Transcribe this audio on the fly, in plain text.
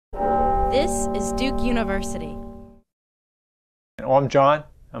This is Duke University. Well, I'm John.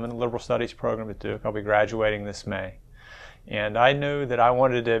 I'm in the Liberal Studies program at Duke. I'll be graduating this May. And I knew that I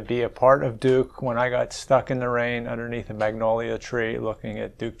wanted to be a part of Duke when I got stuck in the rain underneath a magnolia tree looking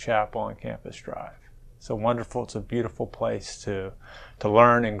at Duke Chapel on Campus Drive. It's a beautiful place to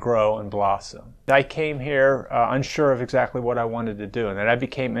learn and grow and blossom. I came here unsure of exactly what I wanted to do, and then I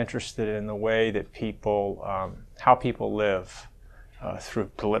became interested in the way that how people live through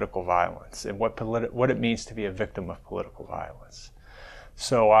political violence and what it means to be a victim of political violence.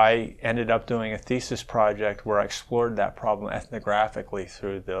 So I ended up doing a thesis project where I explored that problem ethnographically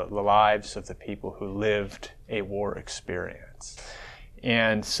through the lives of the people who lived a war experience.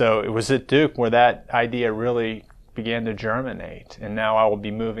 And so it was at Duke where that idea really began to germinate. And now I will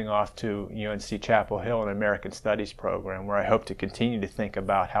be moving off to UNC Chapel Hill, an American Studies program, where I hope to continue to think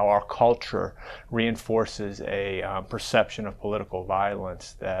about how our culture reinforces a perception of political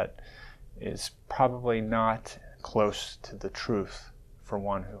violence that is probably not close to the truth for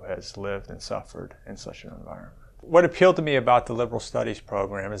one who has lived and suffered in such an environment. What appealed to me about the Liberal Studies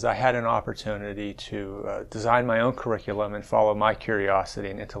program is I had an opportunity to design my own curriculum and follow my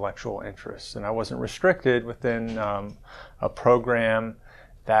curiosity and intellectual interests. And I wasn't restricted within a program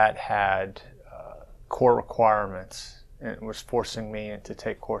that had core requirements and was forcing me to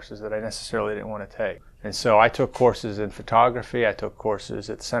take courses that I necessarily didn't want to take. And so I took courses in photography, I took courses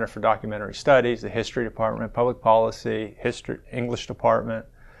at the Center for Documentary Studies, the History Department, Public Policy, English Department,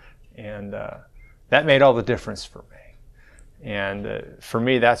 and that made all the difference for me. And for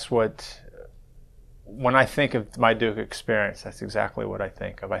me, when I think of my Duke experience, that's exactly what I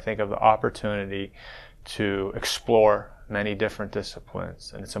think of. I think of the opportunity to explore many different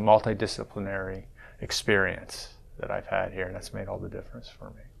disciplines, and it's a multidisciplinary experience that I've had here, and that's made all the difference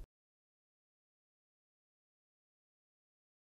for me.